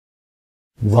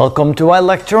Welcome to our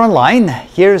lecture online.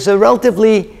 Here's a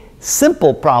relatively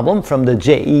simple problem from the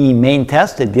JEE main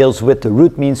test. It deals with the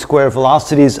root mean square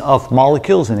velocities of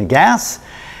molecules in a gas.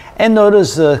 And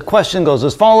notice the question goes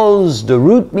as follows. The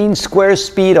root mean square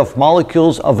speed of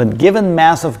molecules of a given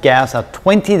mass of gas at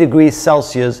 20 degrees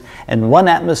Celsius and 1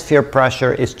 atmosphere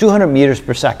pressure is 200 meters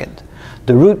per second.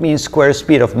 The root mean square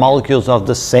speed of molecules of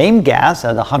the same gas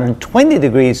at 120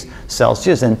 degrees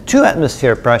Celsius and 2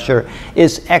 atmosphere pressure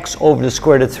is x over the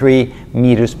square root of 3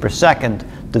 meters per second.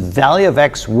 The value of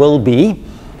x will be,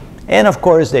 and of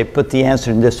course they put the answer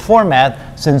in this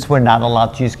format since we're not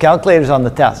allowed to use calculators on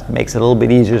the test. It makes it a little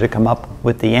bit easier to come up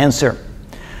with the answer.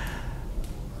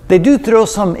 They do throw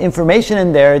some information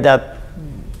in there that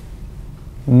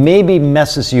maybe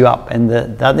messes you up, and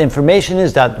that information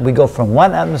is that we go from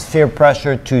 1 atmosphere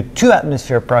pressure to 2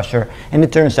 atmosphere pressure, and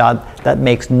it turns out that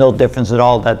makes no difference at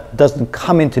all. That doesn't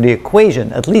come into the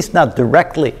equation, at least not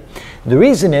directly. The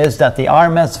reason is that the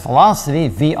RMS velocity,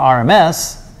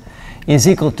 VRMS, is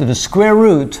equal to the square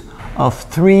root of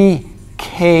 3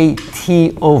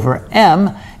 kT over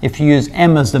m if you use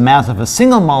m as the mass of a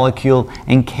single molecule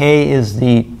and k is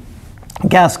the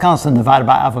gas constant divided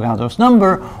by Avogadro's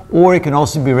number, or it can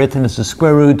also be written as the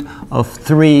square root of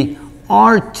 3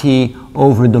 RT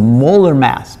over the molar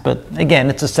mass. But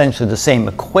again, it's essentially the same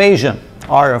equation,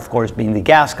 R of course being the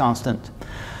gas constant.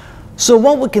 So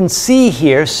what we can see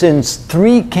here, since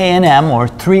 3 K and M or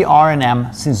 3 R and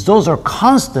M, since those are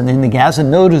constant in the gas, and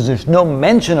notice there's no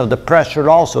mention of the pressure at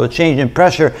all, so a change in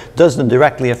pressure doesn't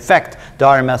directly affect the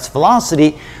RMS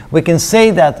velocity, we can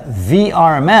say that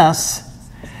VRMS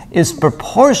is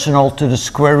proportional to the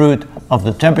square root of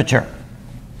the temperature.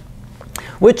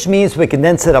 Which means we can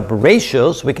then set up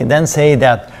ratios. We can then say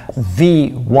that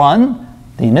V1,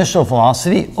 the initial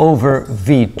velocity, over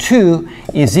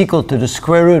V2 is equal to the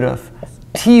square root of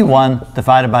T1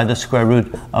 divided by the square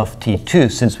root of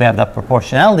T2. Since we have that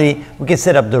proportionality, we can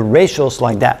set up the ratios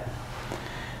like that.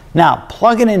 Now,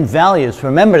 plugging in values,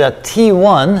 remember that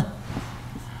T1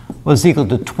 was equal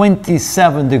to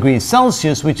 27 degrees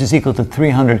Celsius, which is equal to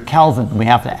 300 Kelvin. We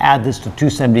have to add this to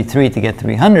 273 to get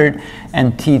 300,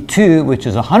 and T2, which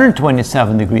is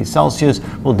 127 degrees Celsius,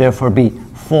 will therefore be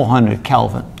 400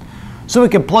 Kelvin. So we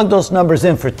can plug those numbers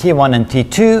in for T1 and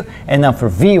T2, and then for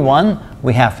V1,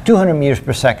 we have 200 meters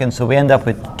per second, so we end up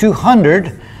with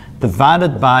 200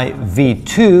 divided by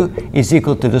V2 is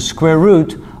equal to the square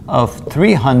root of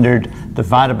 300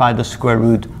 divided by the square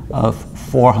root of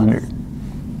 400.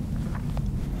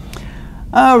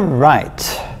 All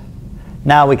right,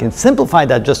 now we can simplify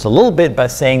that just a little bit by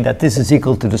saying that this is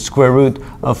equal to the square root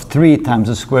of 3 times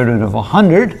the square root of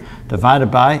 100 divided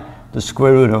by the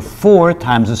square root of 4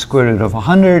 times the square root of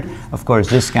 100. Of course,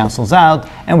 this cancels out,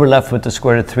 and we're left with the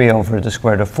square root of 3 over the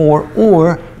square root of 4,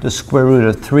 or the square root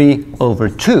of 3 over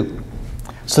 2.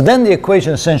 So then the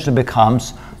equation essentially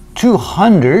becomes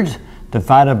 200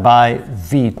 divided by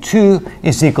V2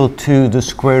 is equal to the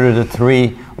square root of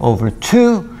 3 over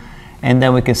 2. And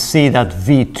then we can see that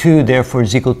V2 therefore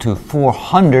is equal to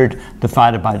 400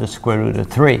 divided by the square root of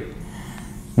 3.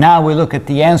 Now we look at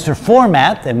the answer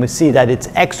format and we see that it's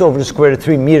x over the square root of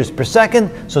 3 meters per second.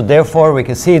 So therefore we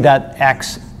can see that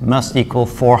x must equal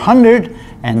 400,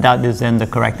 and that is then the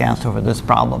correct answer for this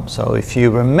problem. So if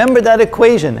you remember that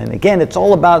equation, and again it's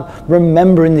all about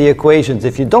remembering the equations.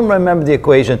 If you don't remember the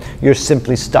equation, you're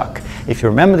simply stuck. If you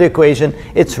remember the equation,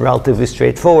 it's relatively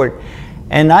straightforward.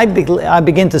 And I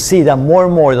begin to see that more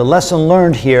and more the lesson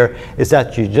learned here is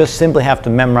that you just simply have to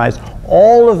memorize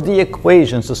all of the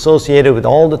equations associated with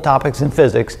all the topics in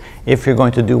physics if you're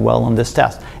going to do well on this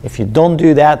test. If you don't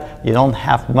do that, you don't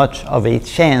have much of a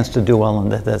chance to do well on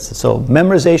the test. So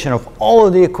memorization of all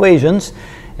of the equations,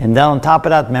 and then on top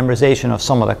of that, memorization of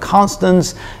some of the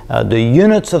constants, the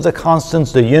units of the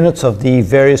constants, the units of the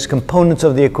various components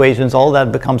of the equations, all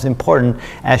that becomes important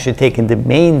as you're taking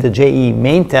the JEE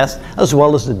main test, as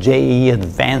well as the JEE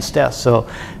advanced test. So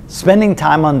spending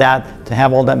time on that to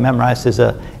have all that memorized is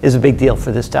a big deal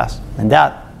for this test. And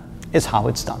that is how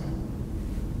it's done.